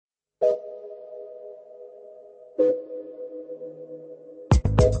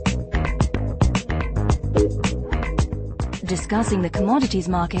Discussing the commodities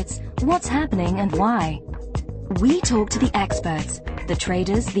markets, what's happening and why. We talk to the experts, the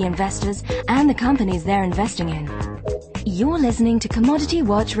traders, the investors, and the companies they're investing in. You're listening to Commodity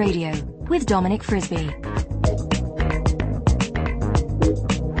Watch Radio with Dominic Frisby.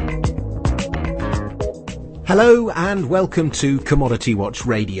 Hello and welcome to Commodity Watch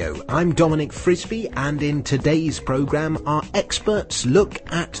Radio. I'm Dominic Frisby, and in today's programme our experts look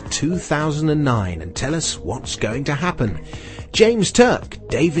at 2009 and tell us what's going to happen. James Turk,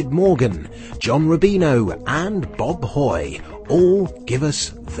 David Morgan, John Rubino and Bob Hoy all give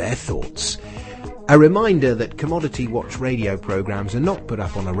us their thoughts. A reminder that Commodity Watch Radio programmes are not put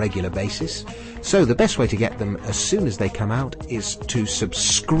up on a regular basis, so the best way to get them as soon as they come out is to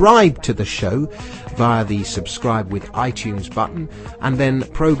subscribe to the show via the subscribe with iTunes button, and then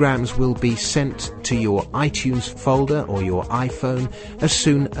programmes will be sent to your iTunes folder or your iPhone as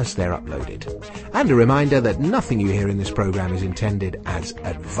soon as they're uploaded. And a reminder that nothing you hear in this programme is intended as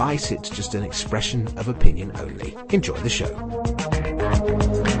advice, it's just an expression of opinion only. Enjoy the show.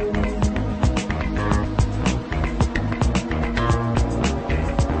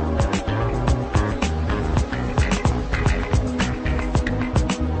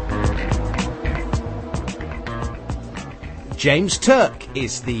 James Turk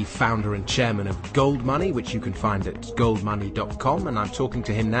is the founder and chairman of Gold Money, which you can find at goldmoney.com, and I'm talking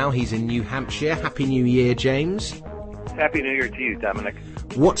to him now. He's in New Hampshire. Happy New Year, James. Happy New Year to you, Dominic.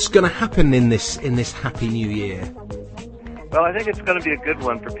 What's going to happen in this Happy New Year? Well, I think it's going to be a good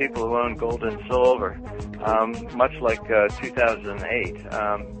one for people who own gold and silver. Much like 2008,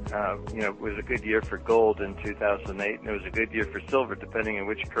 it was a good year for gold in 2008, and it was a good year for silver, depending on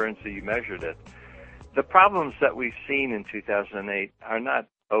which currency you measured it. The problems that we've seen in 2008 are not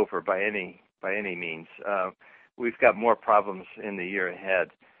over by any means. We've got more problems in the year ahead.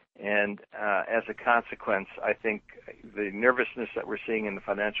 And as a consequence, I think the nervousness that we're seeing in the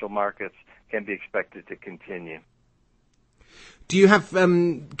financial markets can be expected to continue. Do you have,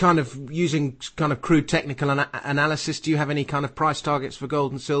 using crude technical analysis, do you have any kind of price targets for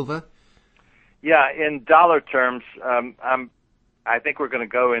gold and silver? Yeah, in dollar terms, I think we're going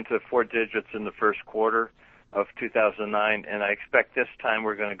to go into 4 digits in the first quarter of 2009, and I expect this time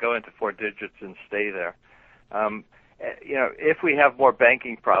we're going to go into 4 digits and stay there. If we have more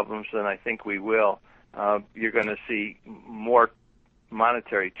banking problems, then I think we will, you're going to see more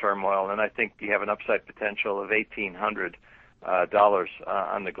monetary turmoil, and I think you have an upside potential of $1,800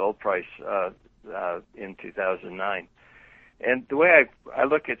 on the gold price in 2009. And the way I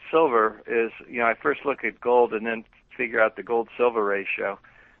look at silver is, I first look at gold and then figure out the gold-silver ratio.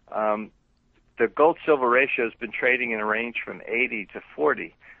 The gold-silver ratio has been trading in a range from 80 to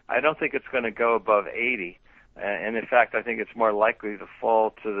 40. I don't think it's going to go above 80. And in fact, I think it's more likely to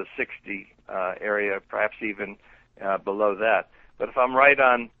fall to the 60 area, perhaps even below that. But if I'm right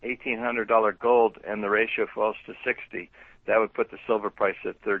on $1,800 gold and the ratio falls to 60, that would put the silver price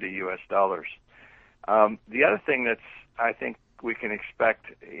at $30 US. The other thing that's I think we can expect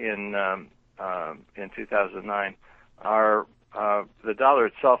in 2009 are the dollar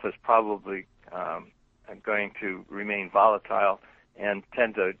itself is probably going to remain volatile and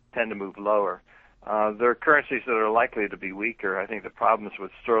tend to move lower. There are currencies that are likely to be weaker. I think the problems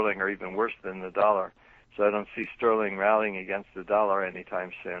with sterling are even worse than the dollar, so I don't see sterling rallying against the dollar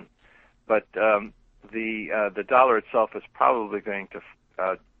anytime soon. But the dollar itself is probably going to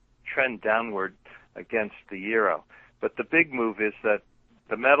trend downward against the euro. But the big move is that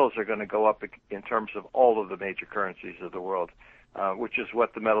the metals are going to go up in terms of all of the major currencies of the world, which is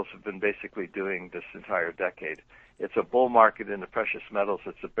what the metals have been basically doing this entire decade. It's a bull market in the precious metals.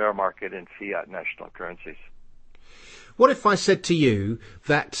 It's a bear market in fiat national currencies. What if I said to you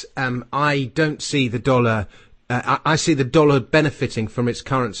that I don't see the dollar... I see the dollar benefiting from its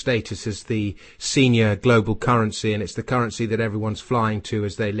current status as the senior global currency, and it's the currency that everyone's flying to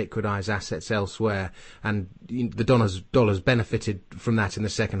as they liquidize assets elsewhere, and the dollar's benefited from that in the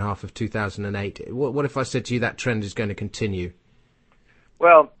second half of 2008. What if I said to you that trend is going to continue?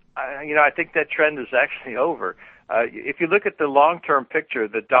 Well, I think that trend is actually over. If you look at the long-term picture,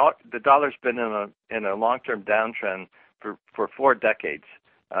 the dollar's been in a long-term downtrend for 4 decades.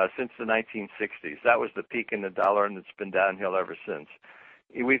 Since the 1960s. That was the peak in the dollar, and it's been downhill ever since.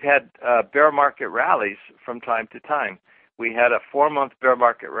 We've had bear market rallies from time to time. We had a 4-month bear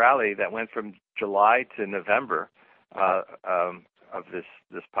market rally that went from July to November of this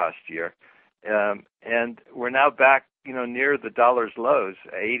past year, and we're now back, near the dollar's lows,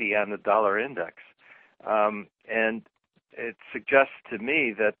 80 on the dollar index, and it suggests to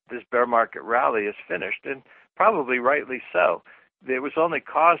me that this bear market rally is finished, and probably rightly so. it was only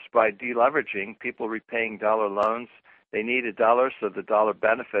caused by deleveraging, people repaying dollar loans. They needed dollars, so the dollar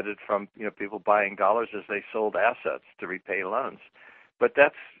benefited from people buying dollars as they sold assets to repay loans. But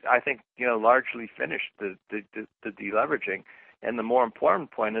that's, I think, largely finished the deleveraging. And the more important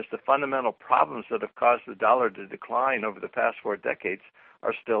point is the fundamental problems that have caused the dollar to decline over the past 4 decades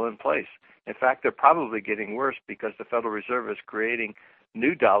are still in place. In fact, they're probably getting worse because the Federal Reserve is creating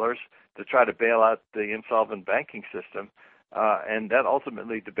new dollars to try to bail out the insolvent banking system, and that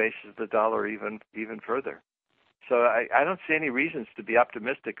ultimately debases the dollar even further. So I don't see any reasons to be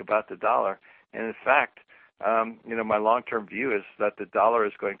optimistic about the dollar. And in fact, my long-term view is that the dollar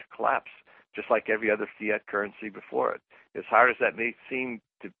is going to collapse, just like every other fiat currency before it. As hard as that may seem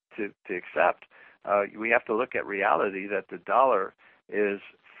to accept, we have to look at reality that the dollar is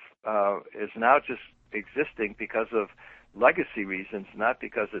now just existing because of legacy reasons, not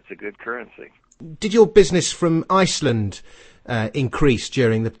because it's a good currency. Did your business from Iceland increase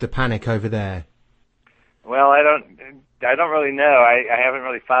during the panic over there? Well, I don't really know. I haven't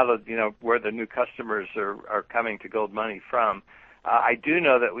really followed, where the new customers are coming to Gold Money from. I do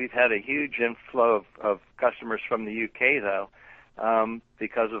know that we've had a huge inflow of customers from the UK, though,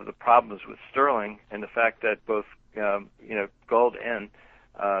 because of the problems with sterling and the fact that both, gold and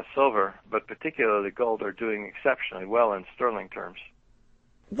silver, but particularly gold, are doing exceptionally well in sterling terms.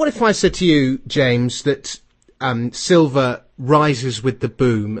 What if I said to you, James, that silver rises with the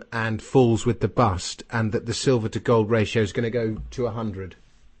boom and falls with the bust, and that the silver to gold ratio is going to go to 100?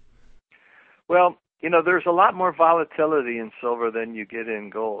 Well, there's a lot more volatility in silver than you get in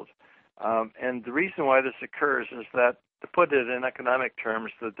gold. And the reason why this occurs is that, to put it in economic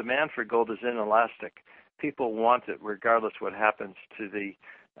terms, the demand for gold is inelastic. People want it regardless what happens to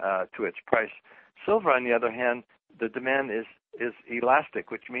its price. Silver, on the other hand, the demand is elastic,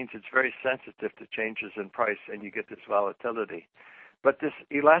 which means it's very sensitive to changes in price, and you get this volatility. But this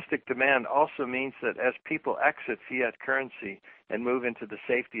elastic demand also means that as people exit fiat currency and move into the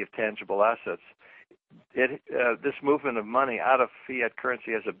safety of tangible assets, this movement of money out of fiat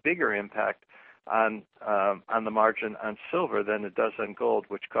currency has a bigger impact on the margin on silver than it does on gold,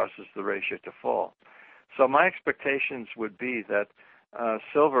 which causes the ratio to fall. So my expectations would be that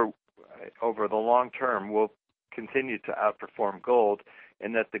silver over the long term will continue to outperform gold,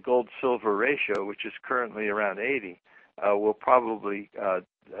 and that the gold-silver ratio, which is currently around 80, will probably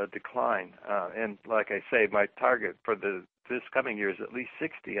decline. And like I say, my target for this coming year is at least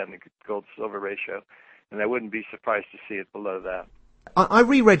 60 on the gold-silver ratio, and I wouldn't be surprised to see it below that. I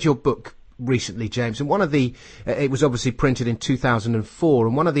reread your book recently, James, and it was obviously printed in 2004,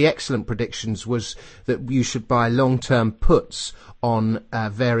 and one of the excellent predictions was that you should buy long-term puts on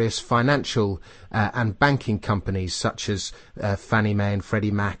various financial and banking companies such as Fannie Mae and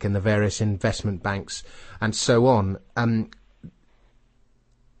Freddie Mac and the various investment banks and so on.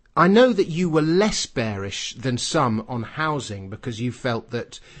 I know that you were less bearish than some on housing because you felt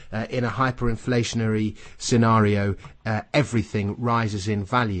that in a hyperinflationary scenario everything rises in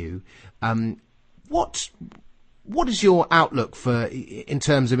value. What is your outlook in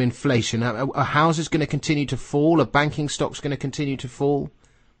terms of inflation? Are houses going to continue to fall? Are banking stocks going to continue to fall?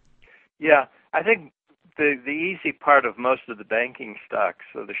 Yeah, I think the easy part of most of the banking stocks,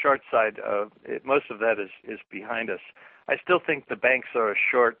 so the short side of it, most of that is behind us. I still think the banks are a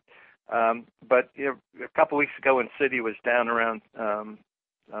short, but a couple of weeks ago when Citi was down around $4,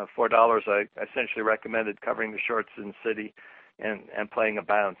 I essentially recommended covering the shorts in Citi and playing a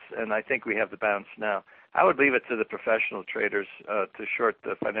bounce, and I think we have the bounce now. I would leave it to the professional traders to short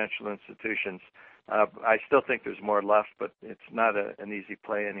the financial institutions. I still think there's more left, but it's not an easy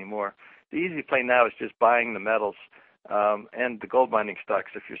play anymore. The easy play now is just buying the metals and the gold mining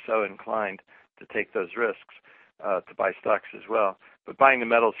stocks if you're so inclined to take those risks, to buy stocks as well. But buying the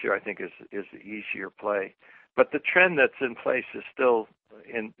metals here, I think, is the easier play. But the trend that's in place is still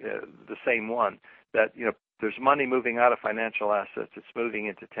in the same one, that there's money moving out of financial assets. It's moving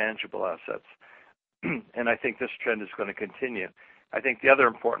into tangible assets. And I think this trend is going to continue. I think the other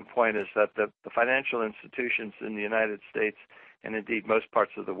important point is that the financial institutions in the United States, and indeed most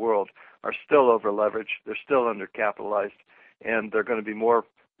parts of the world, are still over-leveraged. They're still undercapitalized, and there are going to be more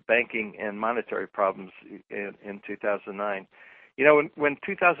banking and monetary problems in 2009. When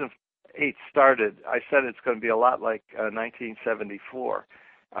 2008 started, I said it's going to be a lot like 1974,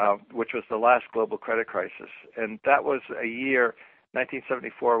 which was the last global credit crisis. And that was a year,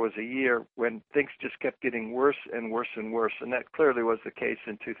 1974 was a year when things just kept getting worse and worse and worse, and that clearly was the case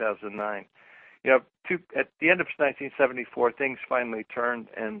in 2009. At the end of 1974, things finally turned,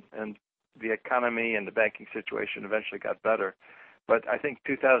 and the economy and the banking situation eventually got better. But I think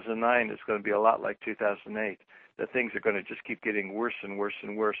 2009 is going to be a lot like 2008, that things are going to just keep getting worse and worse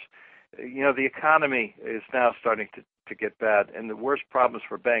and worse. The economy is now starting to get bad, and the worst problems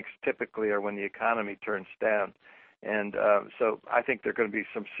for banks typically are when the economy turns down. And so I think there are going to be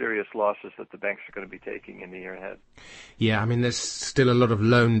some serious losses that the banks are going to be taking in the year ahead. Yeah, I mean, there's still a lot of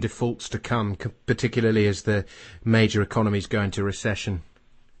loan defaults to come, particularly as the major economies go into recession.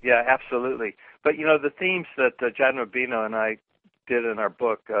 Yeah, absolutely. But, the themes that John Rubino and I did in our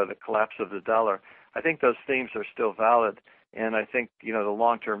book, The Collapse of the Dollar, I think those themes are still valid. And I think, the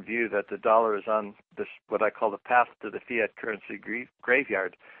long-term view that the dollar is on this, what I call the path to the fiat currency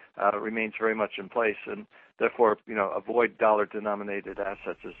graveyard, remains very much in place. And therefore, avoid dollar-denominated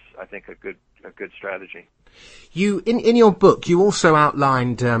assets is, I think, a good strategy. You, in your book, you also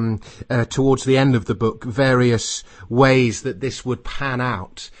outlined, towards the end of the book, various ways that this would pan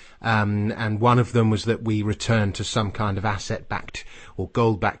out. And one of them was that we return to some kind of asset-backed or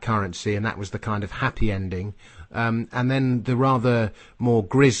gold-backed currency, and that was the kind of happy ending. And then the rather more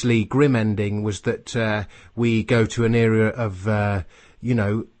grisly, grim ending was that we go to an era of,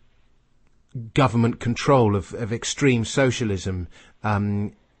 government control, of extreme socialism.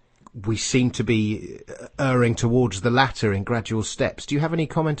 We seem to be erring towards the latter in gradual steps. Do you have any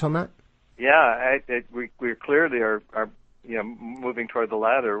comment on that? Yeah, we clearly are moving toward the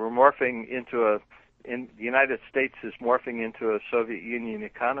latter. We're morphing in the United States is morphing into a Soviet Union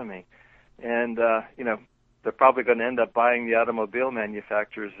economy, and they're probably going to end up buying the automobile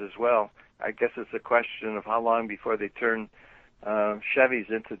manufacturers as well. I guess it's a question of how long before they turn Chevys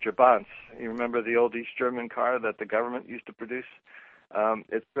into Trabants. You remember the old East German car that the government used to produce?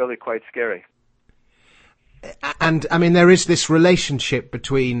 It's really quite scary. And, I mean, there is this relationship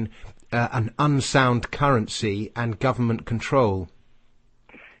between an unsound currency and government control.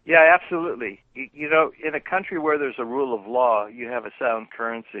 Yeah, absolutely. In a country where there's a rule of law, you have a sound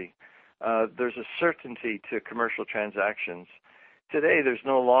currency. There's a certainty to commercial transactions. Today, there's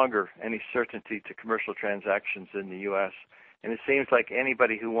no longer any certainty to commercial transactions in the U.S., and it seems like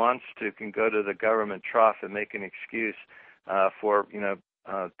anybody who wants to can go to the government trough and make an excuse for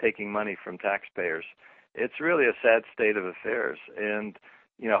taking money from taxpayers. It's really a sad state of affairs, and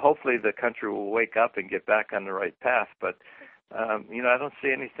hopefully the country will wake up and get back on the right path. But I don't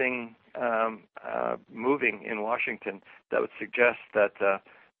see anything moving in Washington that would suggest that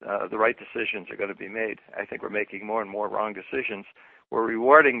the right decisions are going to be made. I think we're making more and more wrong decisions. We're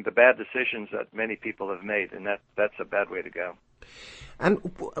rewarding the bad decisions that many people have made, and that's a bad way to go. And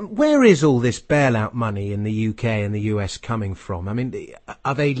where is all this bailout money in the UK and the US coming from? I mean,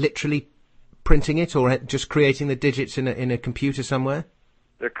 are they literally printing it, or just creating the digits in a computer somewhere?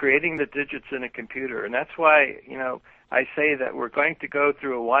 They're creating the digits in a computer, and that's why, I say that we're going to go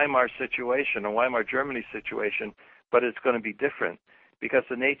through a Weimar situation, a Weimar Germany situation, but it's going to be different, because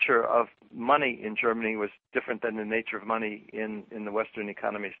the nature of money in Germany was different than the nature of money in the Western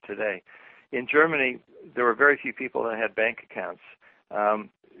economies today. In Germany, there were very few people that had bank accounts.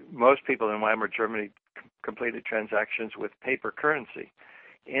 Most people in Weimar Germany completed transactions with paper currency.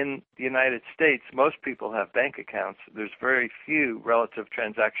 In the United States, most people have bank accounts. There's very few relative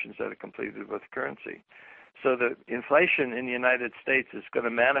transactions that are completed with currency. So the inflation in the United States is going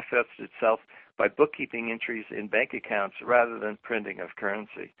to manifest itself by bookkeeping entries in bank accounts rather than printing of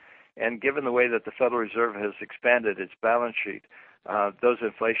currency. And given the way that the Federal Reserve has expanded its balance sheet, those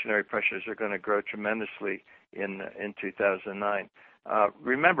inflationary pressures are going to grow tremendously in 2009.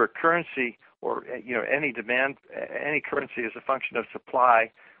 Remember, currency or any demand, any currency is a function of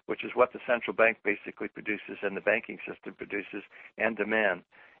supply, which is what the central bank basically produces and the banking system produces, and demand.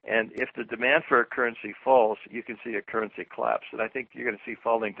 And if the demand for a currency falls, you can see a currency collapse. And I think you're going to see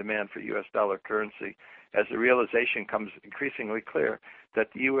falling demand for U.S. dollar currency as the realization comes increasingly clear that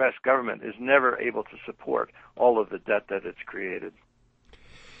the U.S. government is never able to support all of the debt that it's created.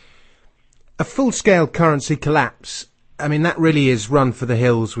 A full-scale currency collapse, I mean, that really is run for the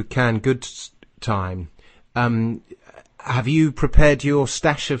hills with canned goods time. Have you prepared your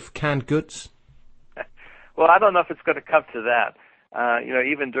stash of canned goods? Well, I don't know if it's going to come to that.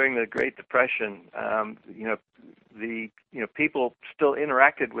 Even during the Great Depression, people still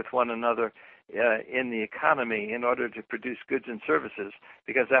interacted with one another in the economy in order to produce goods and services,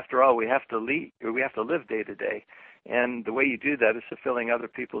 because after all, we have to live day to day, and the way you do that is fulfilling other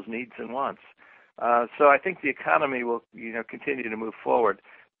people's needs and wants. So I think the economy will, continue to move forward.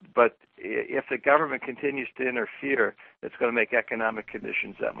 But if the government continues to interfere, it's going to make economic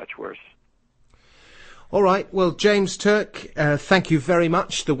conditions that much worse. All right. Well, James Turk, thank you very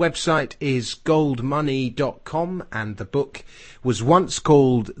much. The website is goldmoney.com, and the book was once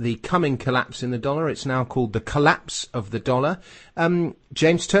called The Coming Collapse in the Dollar. It's now called The Collapse of the Dollar.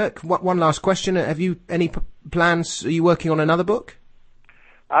 James Turk, one last question. Have you any plans? Are you working on another book?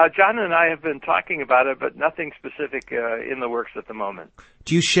 John and I have been talking about it, but nothing specific in the works at the moment.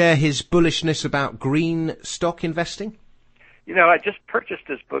 Do you share his bullishness about green stock investing? You know, I just purchased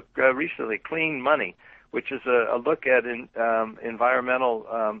his book recently, Clean Money, which is a look at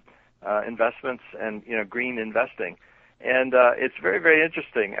environmental investments and, you know, green investing. And it's very, very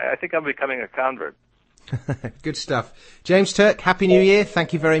interesting. I think I'm becoming a convert. Good stuff. James Turk, Happy New Year.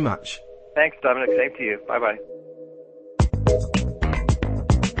 Thank you very much. Thanks, Dominic. Same to you. Bye-bye.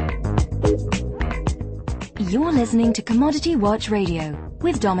 You're listening to Commodity Watch Radio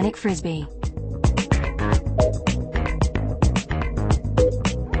with Dominic Frisby.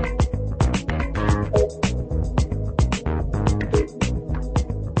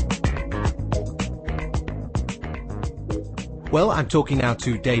 Well, I'm talking now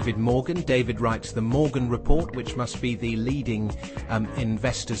to David Morgan. David writes the Morgan Report, which must be the leading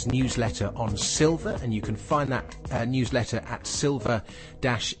investors' newsletter on silver, and you can find that newsletter at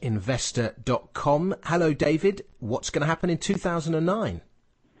silver-investor.com. Hello, David. What's going to happen in 2009?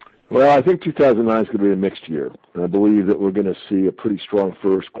 Well, I think 2009 is going to be a mixed year. I believe that we're going to see a pretty strong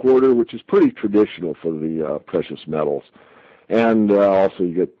first quarter, which is pretty traditional for the precious metals. And also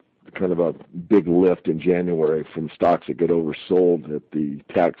you get kind of a big lift in January from stocks that get oversold at the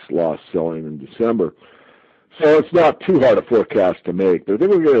tax loss selling in December. So it's not too hard a forecast to make, but I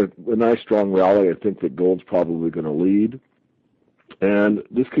think we're going to get a nice strong rally. I think that gold's probably going to lead, and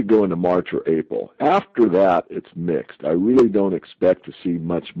this could go into March or April. After that, it's mixed. I really don't expect to see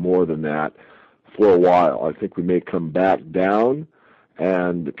much more than that for a while. I think we may come back down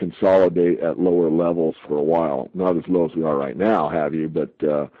and consolidate at lower levels for a while. Not as low as we are right now, but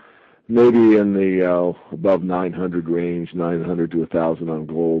maybe in the above 900 range, 900 to 1,000 on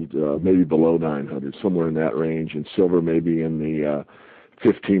gold, maybe below 900, somewhere in that range, and silver maybe in the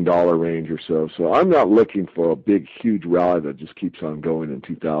 $15 range or so. So I'm not looking for a big, huge rally that just keeps on going in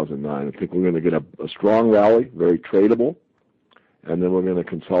 2009. I think we're going to get a strong rally, very tradable, and then we're going to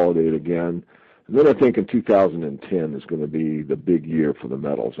consolidate again. And then I think in 2010 is going to be the big year for the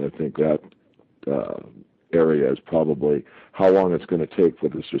metals. I think that area is probably how long it's going to take for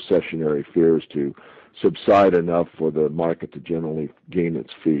this recessionary fears to subside enough for the market to generally gain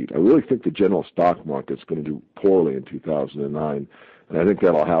its feet. I really think the general stock market's going to do poorly in 2009, and I think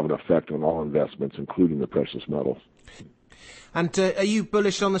that'll have an effect on all investments, including the precious metals. And are you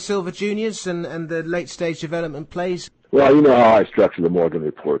bullish on the silver juniors and the late-stage development plays? Well, you know how I structure the Morgan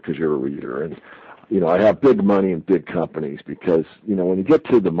Report because you're a reader, and I have big money in big companies because, when you get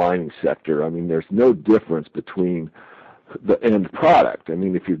to the mining sector, there's no difference between the end product.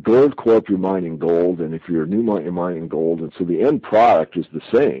 If you're Gold Corp, you're mining gold, and if you're Newmont, you're mining gold, and so the end product is the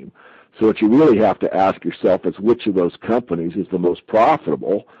same. So what you really have to ask yourself is which of those companies is the most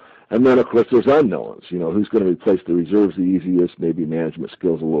profitable, and then, of course, there's unknowns. Who's going to replace the reserves the easiest, maybe management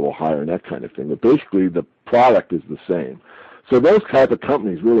skills a little higher, and that kind of thing. But basically, the product is the same. So those type of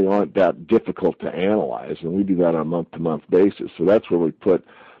companies really aren't that difficult to analyze, and we do that on a month-to-month basis. So that's where we put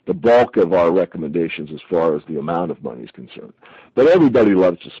the bulk of our recommendations as far as the amount of money is concerned. But everybody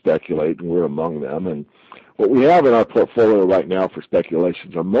loves to speculate, and we're among them. And what we have in our portfolio right now for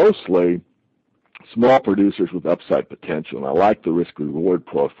speculations are mostly small producers with upside potential. And I like the risk-reward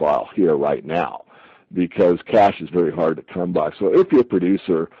profile here right now because cash is very hard to come by. So if you're a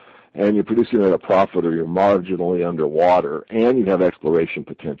producer and you're producing at a profit or you're marginally underwater and you have exploration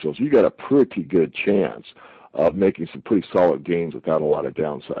potentials, you got a pretty good chance of making some pretty solid gains without a lot of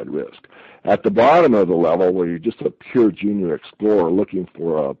downside risk. At the bottom of the level, where you're just a pure junior explorer looking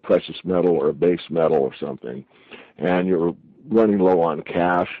for a precious metal or a base metal or something, and you're running low on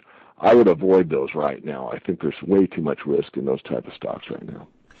cash, I would avoid those right now. I think there's way too much risk in those type of stocks right now.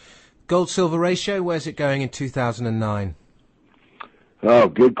 Gold-silver ratio, where's it going in 2009? Oh,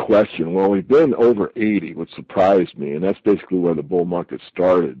 good question. Well, we've been over 80, which surprised me, and that's basically where the bull market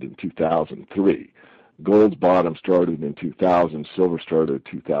started in 2003. Gold's bottom started in 2000, silver started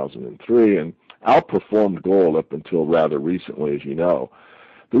in 2003, and outperformed gold up until rather recently, as you know.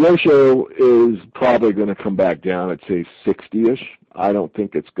 The ratio is probably going to come back down, I'd say 60-ish. I don't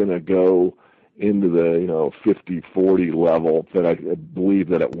think it's going to go into the 50-40 level, but I believe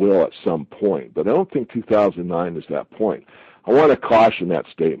that it will at some point. But I don't think 2009 is that point. I want to caution that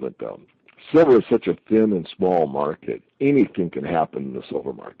statement, though. Silver is such a thin and small market. Anything can happen in the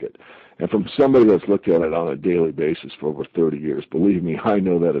silver market. And from somebody that's looked at it on a daily basis for over 30 years, believe me, I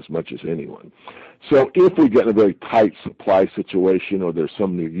know that as much as anyone. So if we get in a very tight supply situation, or there's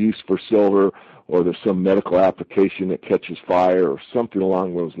some new use for silver, or there's some medical application that catches fire, or something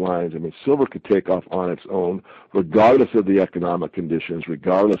along those lines, I mean, silver could take off on its own, regardless of the economic conditions,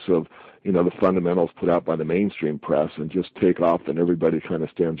 regardless of, the fundamentals put out by the mainstream press, and just take off, and everybody kind of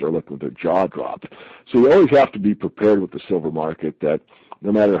stands there looking with their jaw dropped. So you always have to be prepared with the silver market that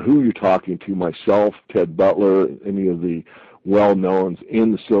no matter who you're talking to, myself, Ted Butler, any of the well-knowns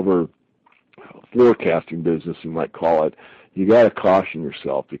in the silver forecasting business, you might call it, you got to caution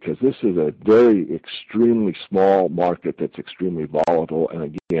yourself, because this is a very extremely small market that's extremely volatile, and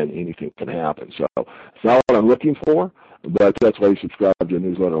again, anything can happen. So it's not what I'm looking for, but that's why you subscribe to a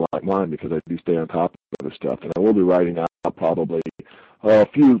newsletter like mine, because I do stay on top of this stuff, and I will be writing out probably a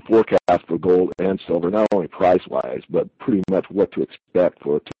few forecasts for gold and silver, not only price-wise, but pretty much what to expect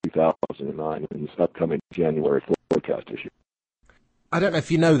for 2009 in this upcoming January forecast issue. I don't know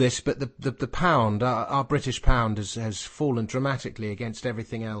if you know this, but the pound, our British pound, has fallen dramatically against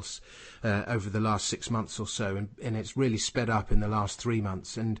everything else over the last 6 months or so, and it's really sped up in the last 3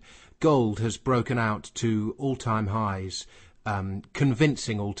 months. And gold has broken out to all-time highs,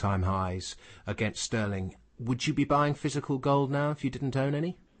 convincing all-time highs against sterling. Would you be buying physical gold now if you didn't own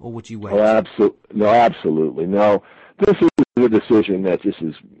any, or would you wait? No, absolutely. No, this is a decision that just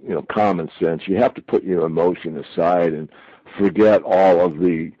is, common sense. You have to put your emotion aside and forget all of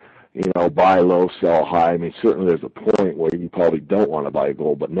the, buy low, sell high. I mean, certainly there's a point where you probably don't want to buy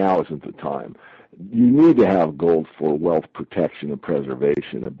gold, but now isn't the time. You need to have gold for wealth protection and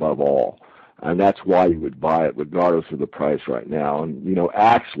preservation above all. And that's why you would buy it regardless of the price right now. And,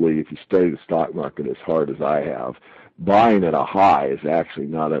 actually, if you study the stock market as hard as I have, buying at a high is actually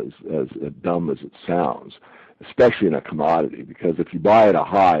not as dumb as it sounds, especially in a commodity, because if you buy at a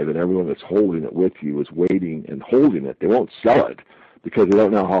high, then everyone that's holding it with you is waiting and holding it. They won't sell it because they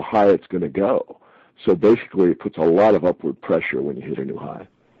don't know how high it's going to go. So basically, it puts a lot of upward pressure when you hit a new high.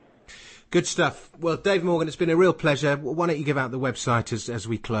 Good stuff. Well, Dave Morgan, it's been a real pleasure. Why don't you give out the website as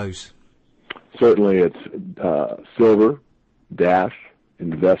we close? Certainly, it's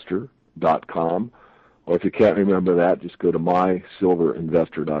silver-investor.com. Or if you can't remember that, just go to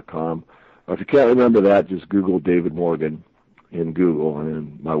mysilverinvestor.com. Or if you can't remember that, just Google David Morgan in Google, and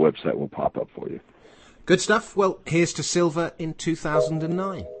then my website will pop up for you. Good stuff. Well, here's to silver in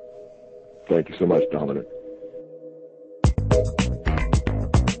 2009. Thank you so much, Dominic.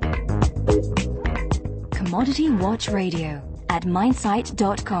 Commodity Watch Radio at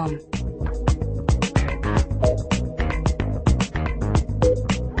mindsight.com.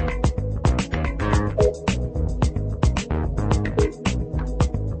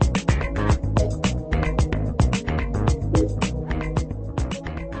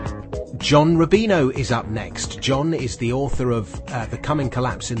 John Rubino is up next. John is the author of The Coming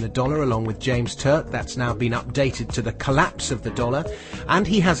Collapse in the Dollar, along with James Turk. That's now been updated to The Collapse of the Dollar. And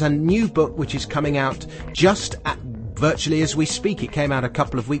he has a new book which is coming out just virtually as we speak. It came out a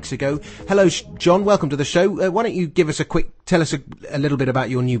couple of weeks ago. Hello, John. Welcome to the show. Why don't you tell us a little bit about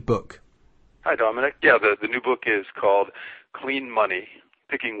your new book? Hi, Dominic. Yeah, the new book is called Clean Money,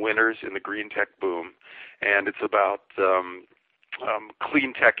 Picking Winners in the Green Tech Boom. And it's about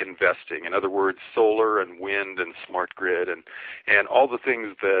clean tech investing. In other words, solar and wind and smart grid and all the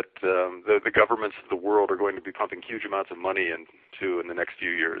things that the governments of the world are going to be pumping huge amounts of money into in the next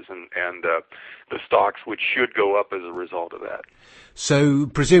few years, and the stocks which should go up as a result of that. So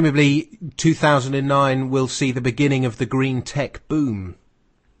presumably 2009 will see the beginning of the green tech boom.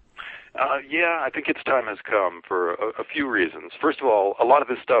 Yeah, I think its time has come for a few reasons. First of all, a lot of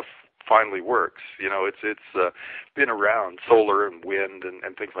this stuff finally works. It's been around. Solar and wind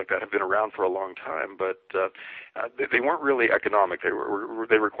and things like that have been around for a long time, but they weren't really economic.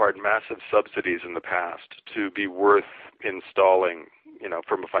 They required massive subsidies in the past to be worth installing,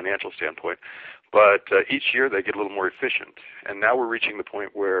 from a financial standpoint. But each year they get a little more efficient, and now we're reaching the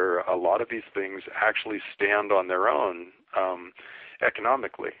point where a lot of these things actually stand on their own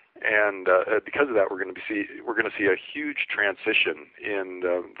economically. And because of that, we're going to see a huge transition in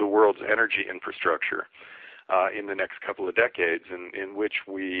the world's energy infrastructure in the next couple of decades, in which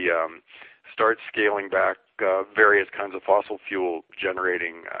we start scaling back various kinds of fossil fuel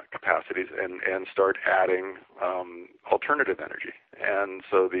generating capacities and start adding alternative energy. And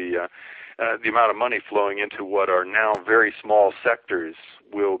so the amount of money flowing into what are now very small sectors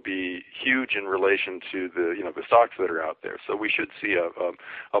will be huge in relation to the stocks that are out there. So we should see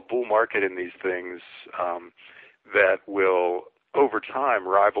a bull market in these things that will, over time,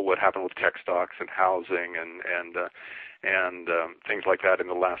 rival what happened with tech stocks and housing and things like that in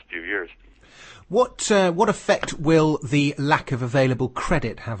the last few years. What effect will the lack of available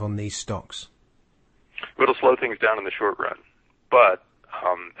credit have on these stocks? it'll slow things down in the short run. But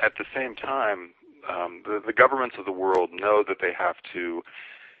at the same time, the governments of the world know that they have to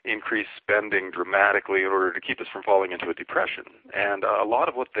increase spending dramatically in order to keep us from falling into a depression. And a lot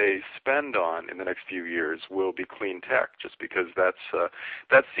of what they spend on in the next few years will be clean tech, just because that's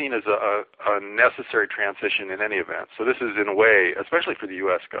seen as a necessary transition in any event. So this is, in a way, especially for the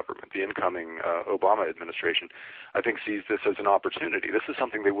U.S. government, the incoming Obama administration, I think sees this as an opportunity. This is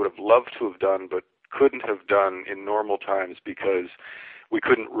something they would have loved to have done, but couldn't have done in normal times because we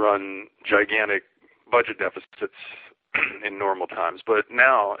couldn't run gigantic budget deficits in normal times. But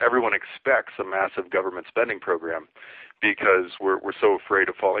now everyone expects a massive government spending program because we're so afraid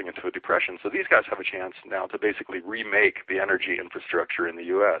of falling into a depression. So these guys have a chance now to basically remake the energy infrastructure in the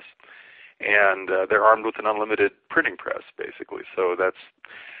U.S. And they're armed with an unlimited printing press, basically. So that's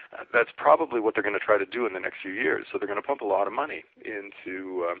probably what they're going to try to do in the next few years. So they're going to pump a lot of money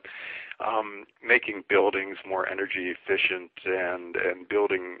into making buildings more energy efficient and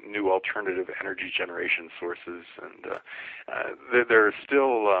building new alternative energy generation sources. And there are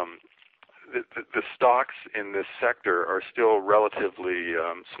still the stocks in this sector are still relatively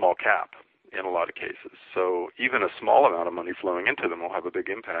small cap in a lot of cases. So even a small amount of money flowing into them will have a big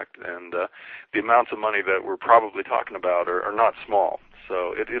impact. And the amounts of money that we're probably talking about are not small.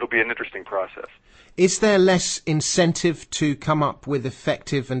 So it'll be an interesting process. Is there less incentive to come up with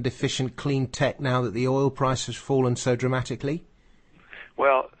effective and efficient clean tech now that the oil price has fallen so dramatically?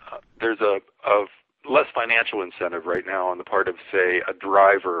 Well, there's a less financial incentive right now on the part of, say, a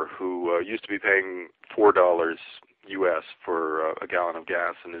driver who used to be paying $4 U.S. for a gallon of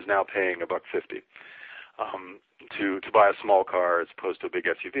gas and is now paying $1.50 to buy a small car as opposed to a big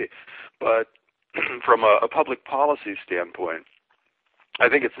SUV. But from a public policy standpoint, I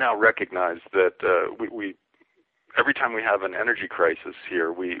think it's now recognized that we every time we have an energy crisis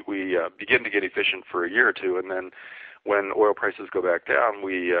here, we begin to get efficient for a year or two, and then when oil prices go back down,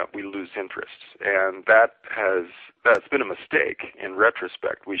 we lose interest, and that's been a mistake in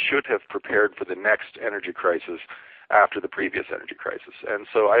retrospect. We should have prepared for the next energy crisis after the previous energy crisis, and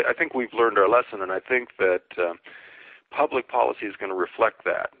so I think we've learned our lesson, and I think that public policy is going to reflect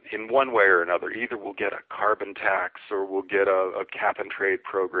that in one way or another. Either we'll get a carbon tax, or we'll get a cap-and-trade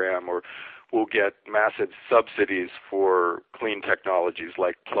program, or we'll get massive subsidies for clean technologies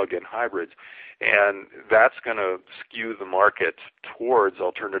like plug-in hybrids. And that's going to skew the market towards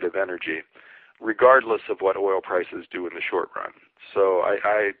alternative energy, regardless of what oil prices do in the short run. So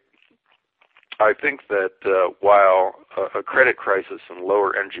I think that while a credit crisis and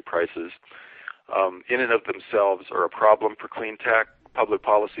lower energy prices in and of themselves are a problem for clean tech, public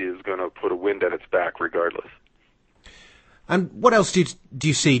policy is going to put a wind at its back regardless. And what else do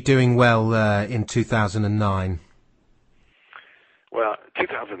you see doing well in 2009? Well,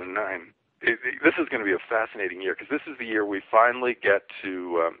 2009, this is going to be a fascinating year because this is the year we finally get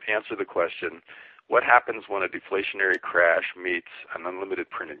to answer the question, what happens when a deflationary crash meets an unlimited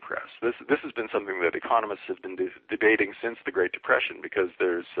printing press? This has been something that economists have been debating since the Great Depression because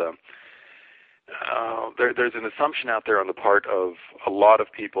there's an assumption out there on the part of a lot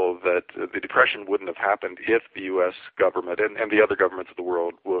of people that the Depression wouldn't have happened if the U.S. government and the other governments of the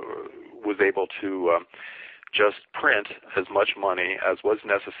world was able to just print as much money as was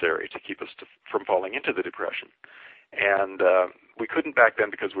necessary to keep us from falling into the Depression. And we couldn't back then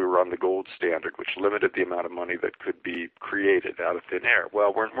because we were on the gold standard, which limited the amount of money that could be created out of thin air.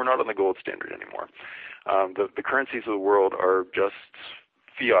 Well, we're not on the gold standard anymore. The currencies of the world are just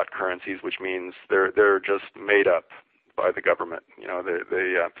fiat currencies, which means they're just made up by the government. You know,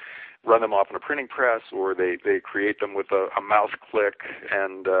 they run them off in a printing press, or they create them with a mouse click,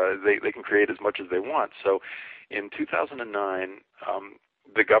 and they can create as much as they want. So in 2009,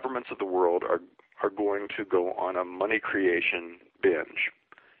 the governments of the world are going to go on a money creation binge,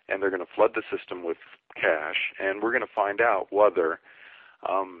 and they're going to flood the system with cash, and we're going to find out whether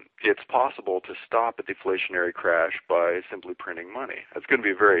it's possible to stop a deflationary crash by simply printing money. It's going to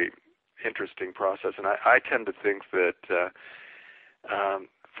be a very interesting process, and I tend to think that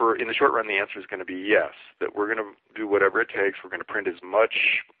in the short run, the answer is going to be yes, that we're going to do whatever it takes. We're going to print as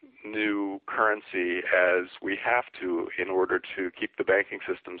much new currency as we have to in order to keep the banking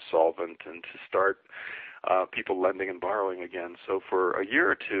system solvent and to start people lending and borrowing again. So for a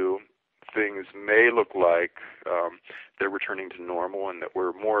year or two, things may look like they're returning to normal and that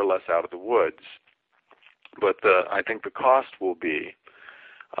we're more or less out of the woods. But I think the cost will be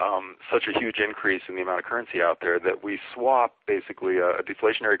such a huge increase in the amount of currency out there that we swap basically a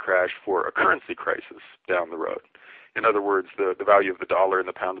deflationary crash for a currency crisis down the road. In other words, the value of the dollar and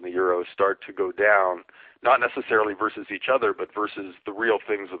the pound and the euro start to go down, not necessarily versus each other, but versus the real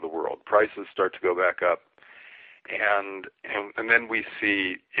things of the world. Prices start to go back up, And then we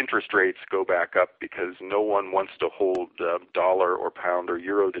see interest rates go back up because no one wants to hold dollar or pound or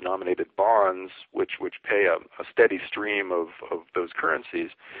euro denominated bonds, which pay a steady stream of those currencies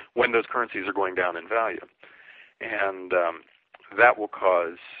when those currencies are going down in value. And that will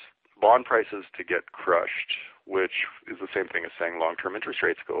cause bond prices to get crushed, which is the same thing as saying long-term interest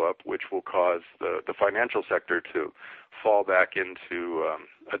rates go up, which will cause the financial sector to fall back into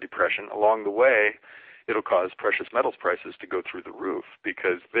a depression. Along the way, it'll cause precious metals prices to go through the roof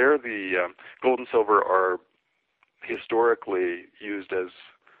because they're gold and silver are historically used as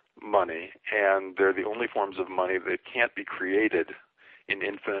money, and they're the only forms of money that can't be created in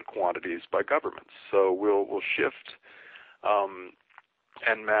infinite quantities by governments. So we'll shift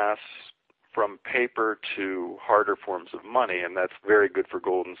en masse from paper to harder forms of money, and that's very good for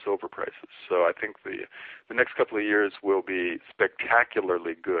gold and silver prices. So I think the next couple of years will be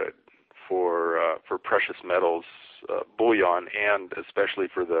spectacularly good for precious metals, bullion, and especially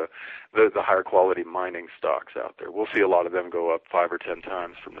for the higher quality mining stocks out there. We'll see a lot of them go up 5 or 10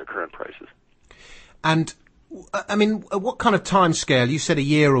 times from their current prices. And I mean, what kind of time scale? You said a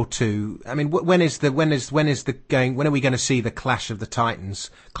year or two. I mean, when are we going to see the clash of the titans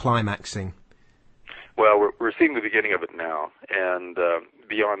climaxing? Well, we're seeing the beginning of it now, and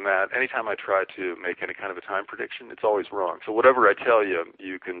beyond that, anytime I try to make any kind of a time prediction, it's always wrong. So whatever I tell you,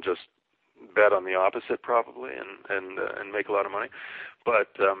 you can just bet on the opposite probably and make a lot of money. But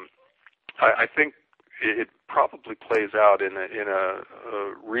I think it probably plays out in a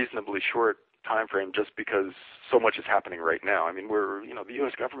reasonably short time frame just because so much is happening right now. I mean, the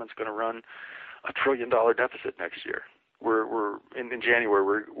U.S. government's going to run $1 trillion deficit next year. We're in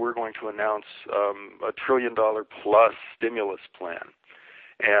January. We're going to announce $1 trillion plus stimulus plan,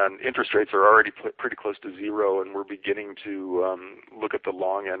 and interest rates are already pretty close to zero, and we're beginning to look at the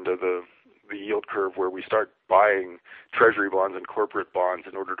long end of the yield curve where we start buying treasury bonds and corporate bonds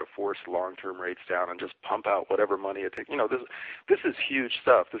in order to force long-term rates down and just pump out whatever money it takes. This is huge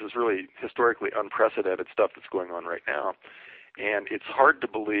stuff. This is really historically unprecedented stuff that's going on right now, and it's hard to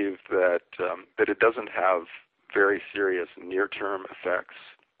believe that it doesn't have very serious near-term effects.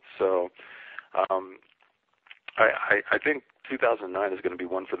 So I think 2009 is going to be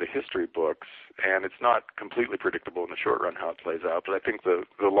one for the history books, and it's not completely predictable in the short run how it plays out, but I think the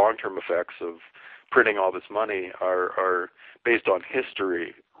long-term effects of printing all this money are based on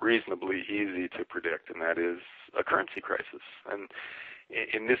history reasonably easy to predict, and that is a currency crisis. And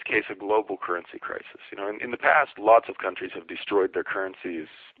in this case, a global currency crisis. In the past, lots of countries have destroyed their currencies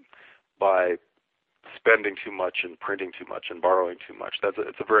by spending too much and printing too much and borrowing too much.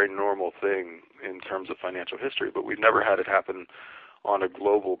 It's a very normal thing in terms of financial history, but we've never had it happen on a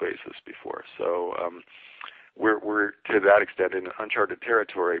global basis before. So we're to that extent in uncharted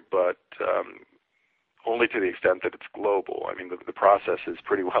territory, but only to the extent that it's global. I mean, the process is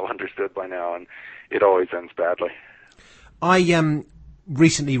pretty well understood by now, and it always ends badly. I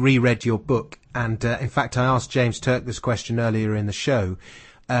recently reread your book, and in fact, I asked James Turk this question earlier in the show.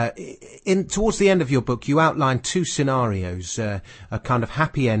 Towards the end of your book, you outline two scenarios, a kind of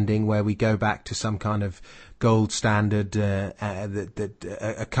happy ending where we go back to some kind of gold standard,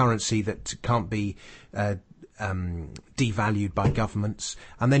 a currency that can't be devalued by governments.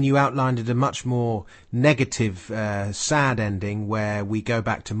 And then you outlined a much more negative, sad ending where we go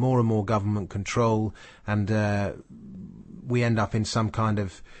back to more and more government control and we end up in some kind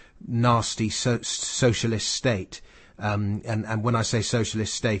of nasty socialist state. And when I say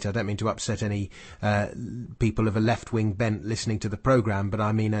socialist state, I don't mean to upset any people of a left-wing bent listening to the program, but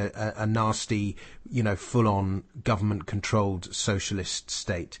I mean a nasty, full-on government-controlled socialist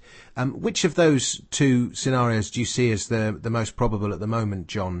state. Which of those two scenarios do you see as the most probable at the moment,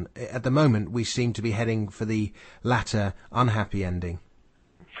 John? At the moment, we seem to be heading for the latter, unhappy ending.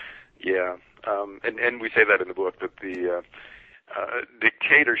 Yeah, and we say that in the book, that the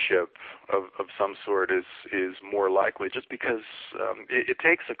dictatorship of some sort is more likely, just because it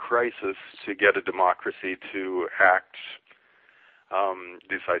takes a crisis to get a democracy to act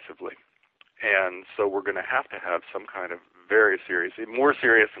decisively. And so we're going to have some kind of very serious, more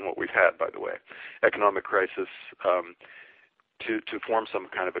serious than what we've had, by the way, economic crisis to form some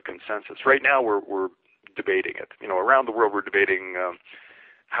kind of a consensus. Right now we're debating it. Around the world we're debating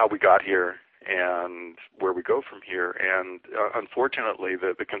how we got here and where we go from here. And unfortunately,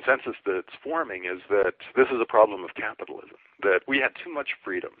 the consensus that's forming is that this is a problem of capitalism, that we had too much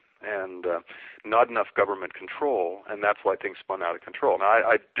freedom and not enough government control, and that's why things spun out of control. Now,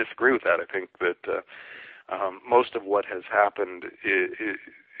 I disagree with that. I think that most of what has happened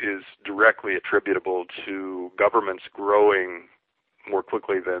is directly attributable to governments growing more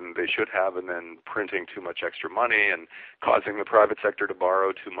quickly than they should have, and then printing too much extra money and causing the private sector to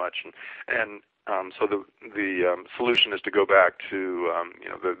borrow too much. So the solution is to go back to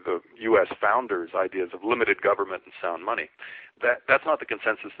the U.S. founders' ideas of limited government and sound money. That's not the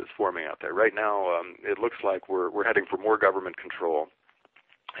consensus that's forming out there right now. It looks like we're heading for more government control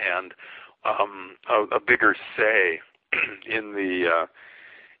and a bigger say in the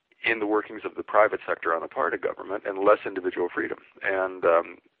workings of the private sector on the part of government, and less individual freedom. And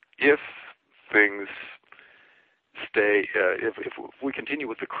if things stay, if we continue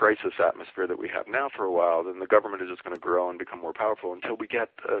with the crisis atmosphere that we have now for a while, then the government is just going to grow and become more powerful until we get,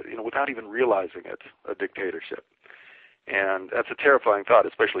 without even realizing it, a dictatorship. And that's a terrifying thought,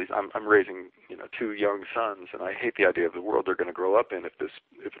 especially I'm raising, two young sons, and I hate the idea of the world they're going to grow up in if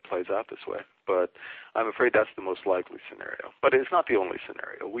it plays out this way. But I'm afraid that's the most likely scenario. But it's not the only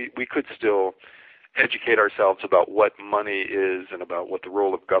scenario. We could still educate ourselves about what money is and about what the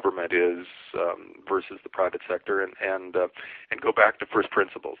role of government is versus the private sector, and go back to first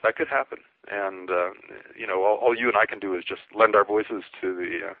principles. That could happen. And all you and I can do is just lend our voices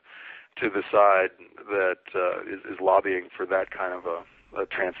to the side that is lobbying for that kind of a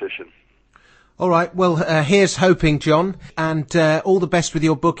transition. All right. Well, here's hoping, John, and all the best with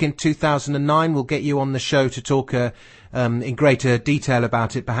your book in 2009. We'll get you on the show to talk in greater detail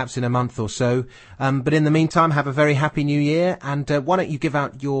about it, perhaps in a month or so. But in the meantime, have a very happy New Year. And why don't you give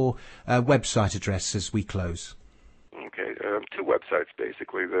out your website address as we close? Okay. Two websites,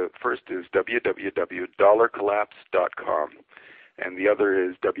 basically. The first is www.dollarcollapse.com. And the other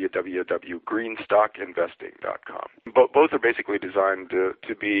is www.greenstockinvesting.com. Both are basically designed to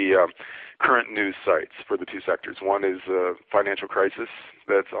be current news sites for the two sectors. One is financial crisis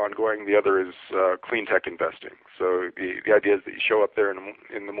that's ongoing. The other is clean tech investing. So the idea is that you show up there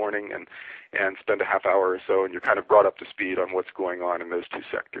in the morning and spend a half hour or so, and you're kind of brought up to speed on what's going on in those two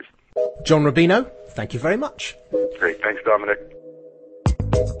sectors. John Rubino, thank you very much. Great. Thanks, Dominic.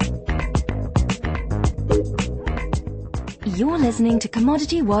 You're listening to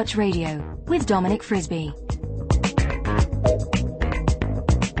Commodity Watch Radio with Dominic Frisby.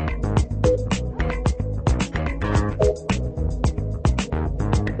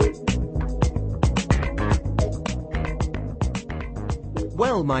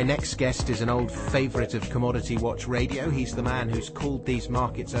 Well, my next guest is an old favourite of Commodity Watch Radio. He's the man who's called these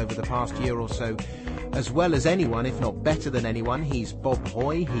markets over the past year or so as well as anyone, if not better than anyone. He's Bob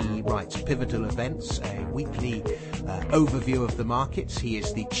Hoye. He writes Pivotal Events, a weekly overview of the markets. He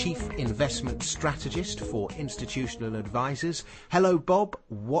is the Chief Investment Strategist for Institutional Advisors. Hello, Bob.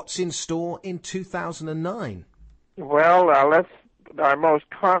 What's in store in 2009? Well, our most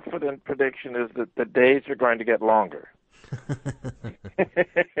confident prediction is that the days are going to get longer.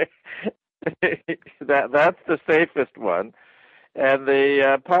 That's the safest one. And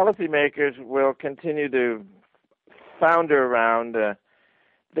the policymakers will continue to founder around.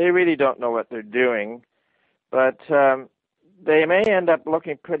 They really don't know what they're doing, but they may end up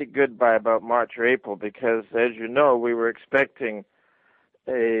looking pretty good by about March or April, because, as you know, we were expecting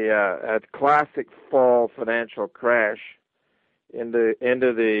a classic fall financial crash end of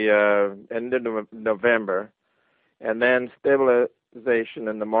November, and then stabilization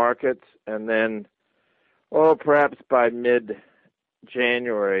in the markets, and then, perhaps by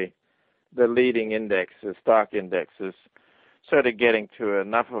mid-January, the leading indexes, stock indexes, sort of getting to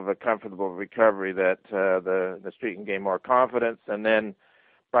enough of a comfortable recovery that the street can gain more confidence, and then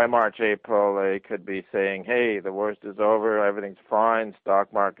by March, April, they could be saying, hey, the worst is over, everything's fine,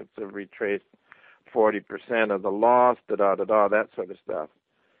 stock markets have retraced 40% of the loss, that sort of stuff.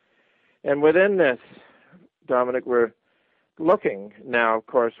 And within this, Dominic, we're looking now, of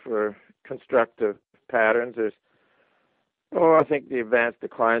course, for constructive patterns. I think the advanced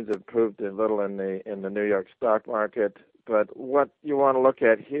declines have proved a little in the New York stock market. But what you want to look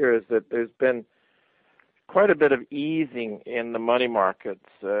at here is that there's been quite a bit of easing in the money markets.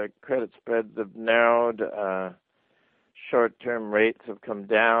 Credit spreads have narrowed. Short-term rates have come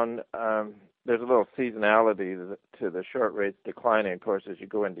down. There's a little seasonality to the short rates declining, of course, as you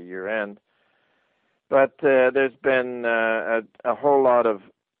go into year-end. But there's been a whole lot of,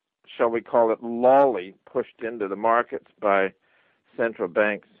 shall we call it, lolly pushed into the markets by central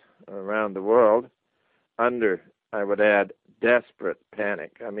banks around the world under, I would add, desperate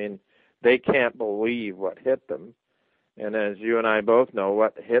panic. I mean, they can't believe what hit them. And as you and I both know,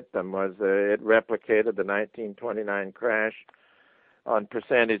 what hit them was it replicated the 1929 crash on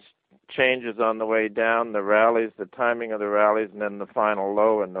percentage changes on the way down, the rallies, the timing of the rallies, and then the final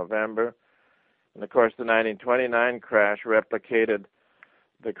low in November. And, of course, the 1929 crash replicated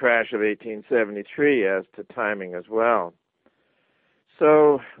the crash of 1873 as to timing as well.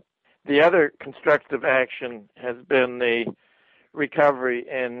 So the other constructive action has been the recovery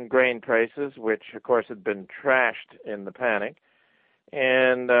in grain prices, which, of course, had been trashed in the panic.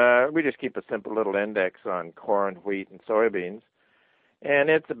 And we just keep a simple little index on corn, wheat, and soybeans. And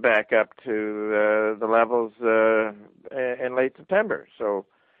it's back up to the levels in late September. So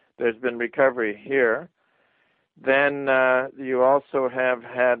there's been recovery here. Then you also have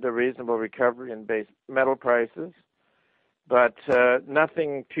had a reasonable recovery in base metal prices, but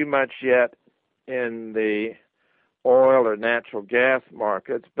nothing too much yet in the oil or natural gas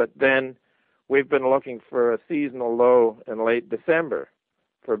markets. But then we've been looking for a seasonal low in late December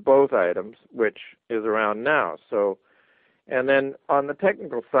for both items, which is around now. So, and then on the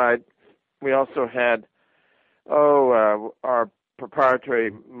technical side, we also had our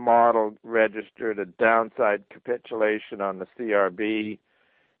proprietary model registered a downside capitulation on the CRB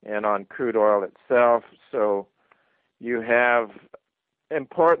and on crude oil itself. So you have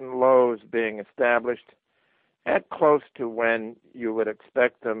important lows being established at close to when you would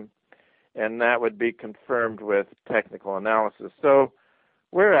expect them, and that would be confirmed with technical analysis. So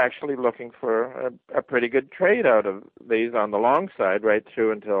we're actually looking for a pretty good trade out of these on the long side right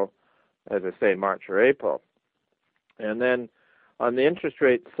through until, as I say, March or April. And then on the interest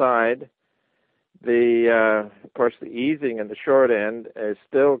rate side, of course, the easing in the short end has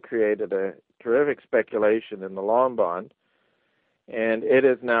still created a terrific speculation in the long bond, and it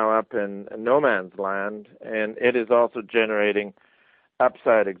is now up in no man's land, and it is also generating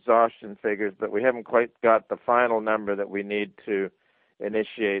upside exhaustion figures, but we haven't quite got the final number that we need to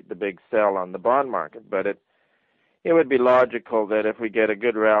initiate the big sell on the bond market. But it would be logical that if we get a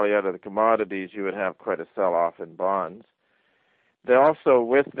good rally out of the commodities, you would have quite a sell-off in bonds. Also,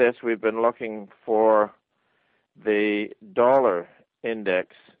 with this, we've been looking for the dollar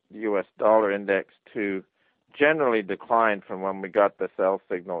index, the U.S. dollar index, to generally decline from when we got the sell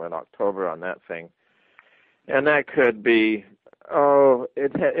signal in October on that thing. And that could be,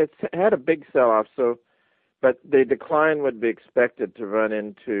 it's had a big sell-off, but the decline would be expected to run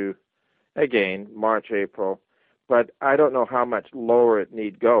into, again, March, April. But I don't know how much lower it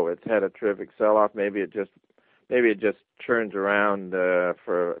need go. It's had a terrific sell-off. Maybe it just churns around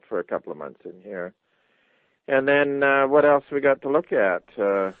for a couple of months in here. And then what else we got to look at?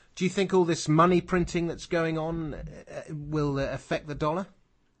 Do you think all this money printing that's going on will affect the dollar?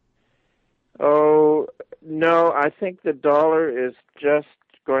 Oh, no. I think the dollar is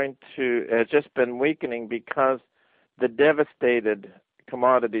has just been weakening because the devastated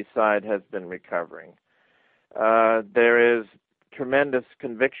commodity side has been recovering. There is tremendous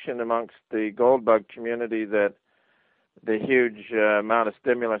conviction amongst the gold bug community that the huge amount of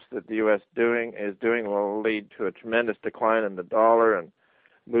stimulus that the U.S. is doing will lead to a tremendous decline in the dollar and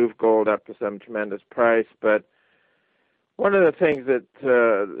move gold up to some tremendous price. But one of the things that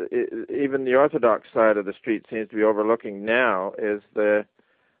even the orthodox side of the street seems to be overlooking now is the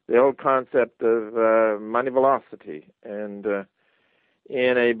old concept of money velocity. And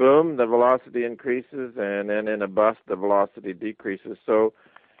in a boom, the velocity increases, and then in a bust, the velocity decreases. So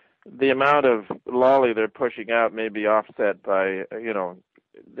the amount of lolly they're pushing out may be offset by,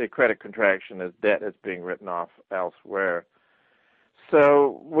 the credit contraction as debt is being written off elsewhere.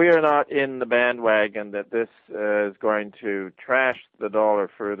 So we are not in the bandwagon that this is going to trash the dollar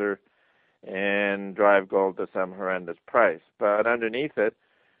further and drive gold to some horrendous price. But underneath it,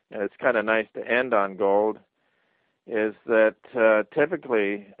 and it's kind of nice to end on gold, is that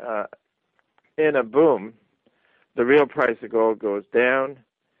typically in a boom, the real price of gold goes down,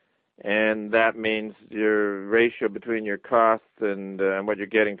 and that means your ratio between your costs and what you're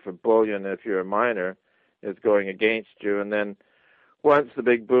getting for bullion if you're a miner is going against you. And then once the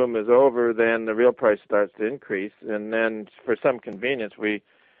big boom is over, then the real price starts to increase. And then for some convenience, we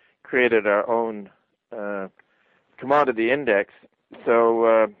created our own commodity index.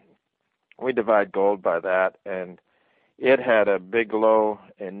 So we divide gold by that, and it had a big low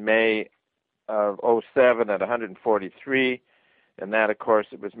in May of 2007 at 143, and that, of course,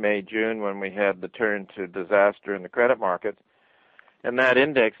 it was May, June when we had the turn to disaster in the credit markets. And that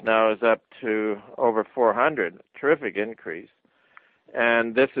index now is up to over 400, terrific increase.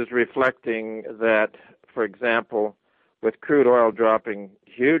 And this is reflecting that, for example, with crude oil dropping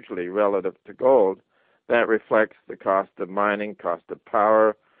hugely relative to gold, that reflects the cost of mining, cost of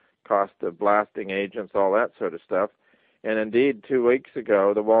power, cost of blasting agents, all that sort of stuff. And indeed, 2 weeks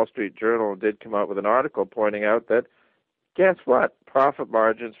ago, the Wall Street Journal did come out with an article pointing out that, guess what? Profit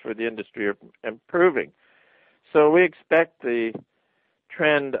margins for the industry are improving. So we expect the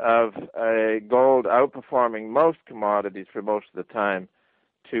trend of gold outperforming most commodities for most of the time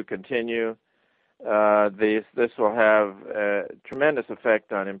to continue. This will have a tremendous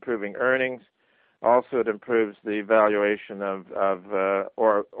effect on improving earnings. Also, it improves the valuation of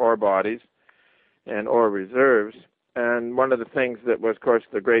ore bodies and ore reserves. And one of the things that was, of course,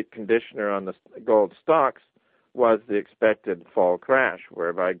 the great conditioner on the gold stocks was the expected fall crash,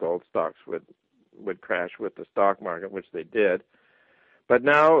 whereby gold stocks would crash with the stock market, which they did. But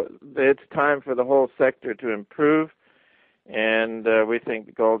now it's time for the whole sector to improve, and we think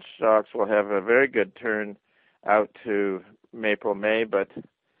the gold stocks will have a very good turn out to April, May. But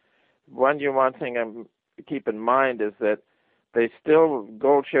one thing to keep in mind is that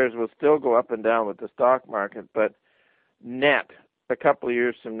gold shares will still go up and down with the stock market, but net, a couple of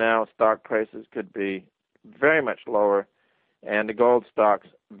years from now, stock prices could be very much lower and the gold stocks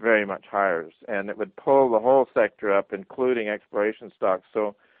very much higher. And it would pull the whole sector up, including exploration stocks.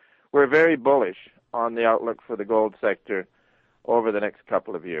 So we're very bullish on the outlook for the gold sector over the next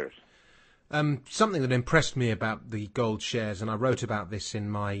couple of years. Something that impressed me about the gold shares, and I wrote about this in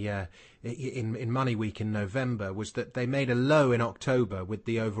my in Money Week in November, was that they made a low in October with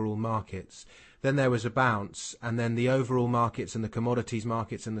the overall markets. Then there was a bounce, and then the overall markets and the commodities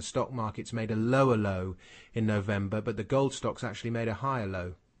markets and the stock markets made a lower low in November, but the gold stocks actually made a higher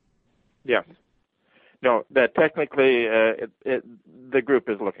low. Yes. No, that technically the group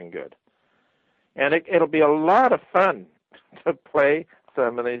is looking good. And it'll be a lot of fun to play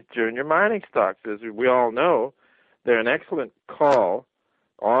some of these junior mining stocks. As we all know, they're an excellent call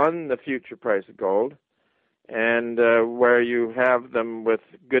on the future price of gold, and where you have them with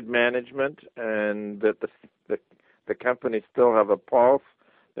good management and that the companies still have a pulse,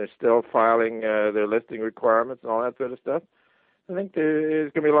 they're still filing their listing requirements and all that sort of stuff. I think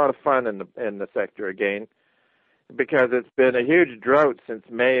there's going to be a lot of fun in the sector again, because it's been a huge drought since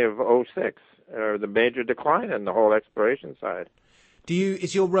May of 2006, or the major decline in the whole exploration side.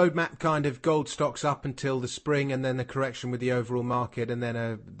 Is your roadmap kind of gold stocks up until the spring, and then the correction with the overall market, and then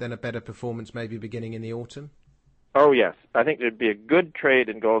a better performance maybe beginning in the autumn? Oh yes, I think there'd be a good trade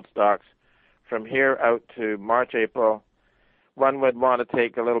in gold stocks from here out to March, April. One would want to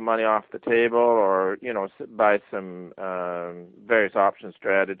take a little money off the table, or buy some various option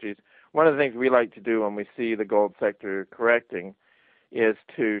strategies. One of the things we like to do when we see the gold sector correcting is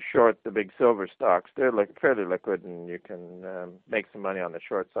to short the big silver stocks. They're fairly liquid, and you can make some money on the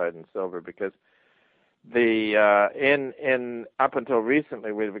short side in silver, because in up until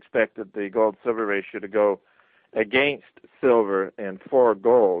recently we've expected the gold silver ratio to go against silver and for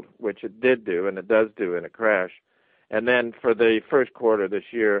gold, which it did do, and it does do in a crash. And then for the first quarter this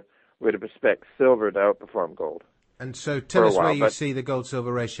year, we'd expect silver to outperform gold. And so tell us where you see the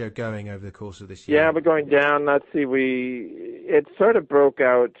gold-silver ratio going over the course of this year. Yeah, we're going down. Let's see, it sort of broke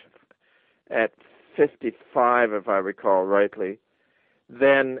out at 55, if I recall rightly.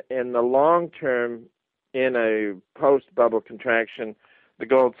 Then in the long term, in a post-bubble contraction, the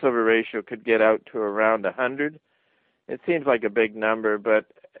gold-silver ratio could get out to around 100. It seems like a big number, but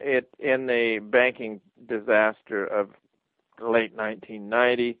in the banking disaster of late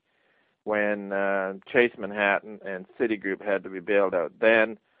 1990, when Chase Manhattan and Citigroup had to be bailed out,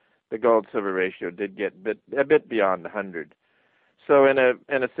 then the gold-silver ratio did get a bit beyond 100. So in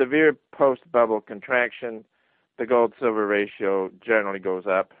a severe post-bubble contraction, the gold-silver ratio generally goes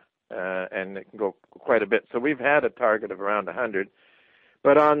up, and it can go quite a bit. So we've had a target of around 100.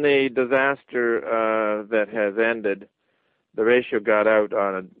 But on the disaster that has ended, the ratio got out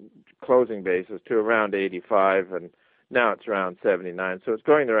on a closing basis to around 85, and now it's around 79. So it's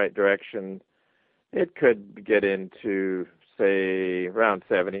going the right direction. It could get into, say, around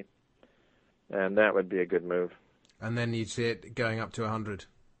 70, and that would be a good move. And then you'd see it going up to 100.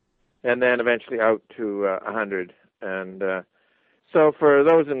 And then eventually out to 100. And so for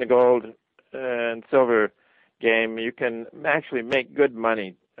those in the gold and silver game, you can actually make good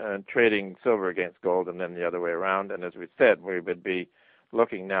money trading silver against gold, and then the other way around. And as we said, we would be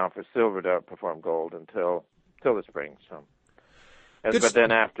looking now for silver to outperform gold until the spring. So, but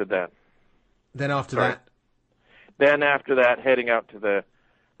then after that, heading out to the,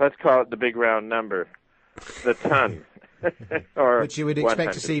 let's call it the big round number, the ton, or which you would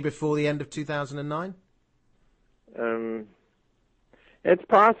expect to see before the end of 2009. It's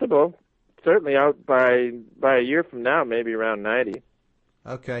possible. Certainly out by a year from now, maybe around 90.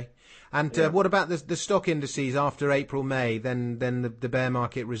 Okay. And what about the stock indices after April, May? Then the bear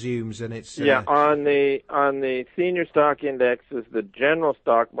market resumes, and it's on the senior stock indexes, the general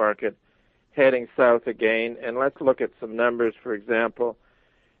stock market heading south again. And let's look at some numbers. For example,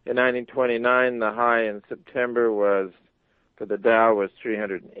 in 1929, the high in September for the Dow was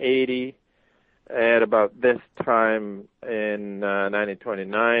 380. At about this time in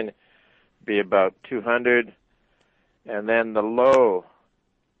 1929, be about 200, and then the low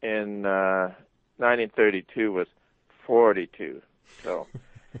in 1932 was 42. So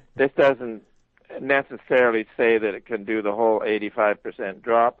this doesn't necessarily say that it can do the whole 85%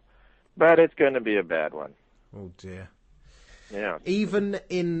 drop, but it's going to be a bad one. Oh dear. Yeah. Even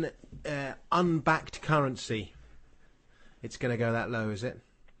in unbacked currency, it's going to go that low, is it?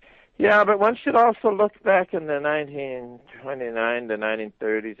 Yeah, but one should also look back in the 1929 to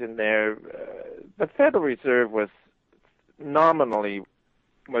 1930s. In there, the Federal Reserve was nominally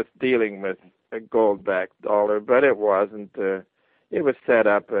dealing with a gold-backed dollar, but it wasn't. It was set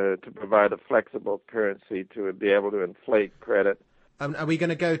up to provide a flexible currency to be able to inflate credit. Are we going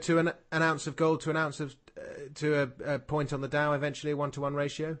to go to an ounce of gold to an ounce of to a point on the Dow eventually, 1-to-1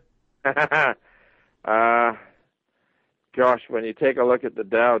 ratio? Gosh, when you take a look at the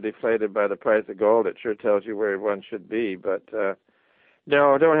Dow deflated by the price of gold, it sure tells you where one should be. But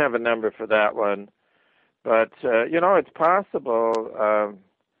no, I don't have a number for that one. But it's possible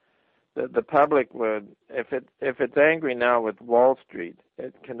that the public would, if it's angry now with Wall Street,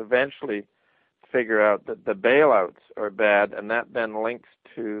 it can eventually figure out that the bailouts are bad, and that then links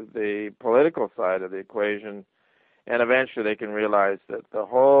to the political side of the equation, and eventually they can realize that the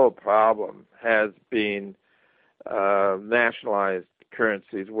whole problem has been nationalized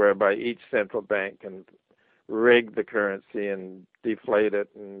currencies, whereby each central bank can rig the currency and deflate it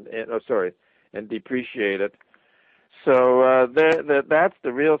and depreciate it. So that's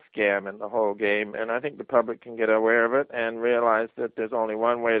the real scam in the whole game, and I think the public can get aware of it and realize that there's only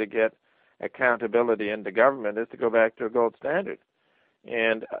one way to get accountability into government is to go back to a gold standard.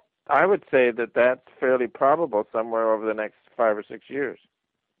 And I would say that that's fairly probable somewhere over the next 5 or 6 years.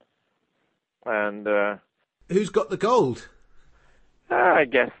 And who's got the gold? I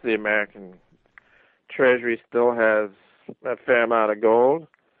guess the American Treasury still has a fair amount of gold,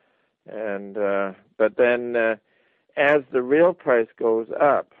 and but then as the real price goes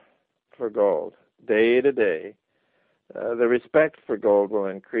up for gold day to day, the respect for gold will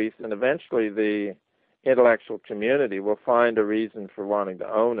increase, and eventually the intellectual community will find a reason for wanting to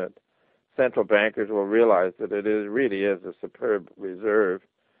own it. Central bankers will realize that it really is a superb reserve,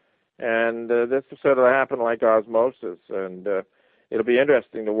 and this will sort of happen like osmosis, and it'll be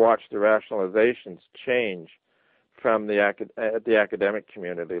interesting to watch the rationalizations change from at the academic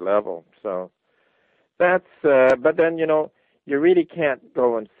community level. So that's, but then, you really can't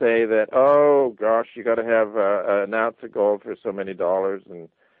go and say that, oh gosh, you got to have an ounce of gold for so many dollars, and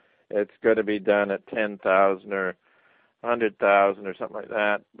it's going to be done at 10,000 or 100,000 or something like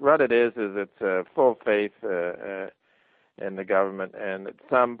that. What it is it's full faith in the government, and at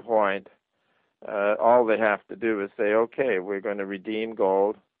some point, all they have to do is say, okay, we're going to redeem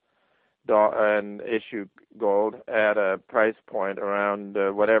gold and issue gold at a price point around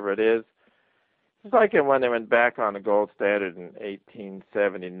whatever it is. It's like when they went back on the gold standard in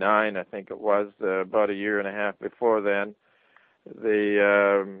 1879, I think it was, about a year and a half before then.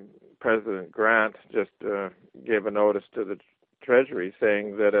 The President Grant just gave a notice to the Treasury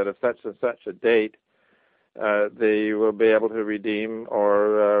saying that at such and such a date, they will be able to redeem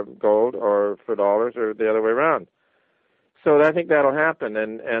or gold or for dollars or the other way around. So I think that'll happen,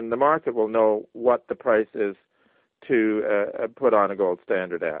 and the market will know what the price is to put on a gold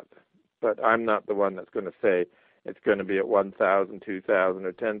standard at. But I'm not the one that's going to say it's going to be at 1,000, 2,000,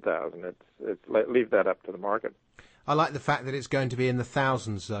 or 10,000. Leave that up to the market. I like the fact that it's going to be in the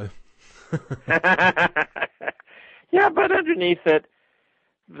thousands, though. Yeah, but underneath it,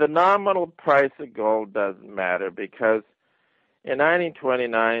 the nominal price of gold doesn't matter, because in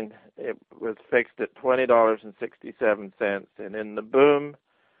 1929 it was fixed at $20.67, and in the boom,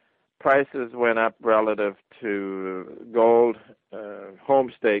 prices went up relative to gold.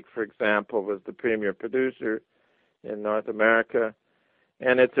 Homestake, for example, was the premier producer in North America,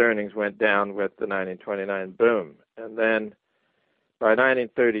 and its earnings went down with the 1929 boom. And then by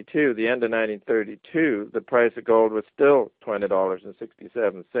 1932, the end of 1932, the price of gold was still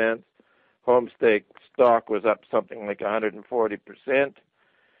 $20.67. Homestake stock was up something like 140%,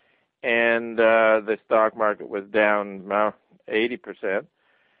 and the stock market was down 80%.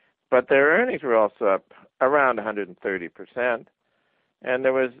 But their earnings were also up around 130%, and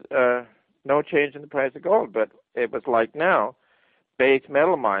there was no change in the price of gold. But it was like now, base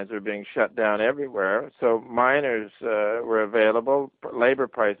metal mines were being shut down everywhere, so miners were available, labor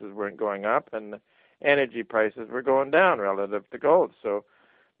prices weren't going up, and energy prices were going down relative to gold. So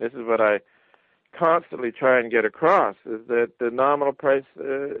this is what I constantly try and get across, is that the nominal price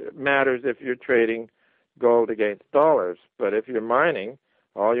matters if you're trading gold against dollars. But if you're mining,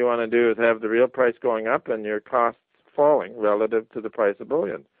 all you want to do is have the real price going up and your costs falling relative to the price of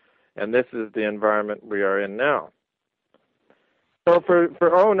bullion. And this is the environment we are in now. So for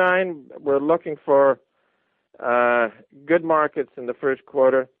 2009, we're looking for good markets in the first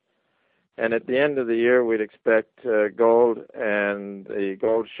quarter. And at the end of the year, we'd expect gold and the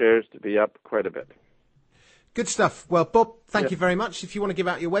gold shares to be up quite a bit. Good stuff. Well, Bob, thank you very much. If you want to give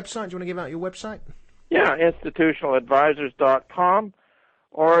out your website, do you want to give out your website? Yeah, institutionaladvisors.com.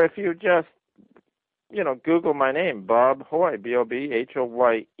 Or if you just, Google my name, Bob Hoye,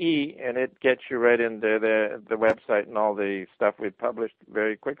 B-O-B-H-O-Y-E, and it gets you right into the website and all the stuff we've published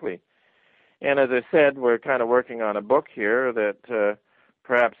very quickly. And as I said, we're kind of working on a book here that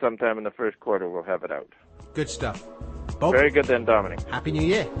perhaps sometime in the first quarter we'll have it out. Good stuff. Bob? Very good then, Dominic. Happy New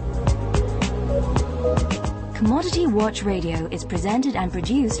Year. Commodity Watch Radio is presented and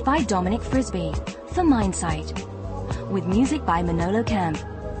produced by Dominic Frisby for Mindsight, with music by Manolo Camp.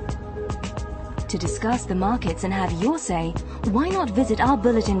 To discuss the markets and have your say, why not visit our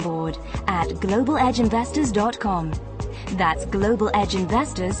bulletin board at globaledgeinvestors.com. That's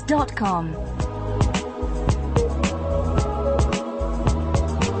globaledgeinvestors.com.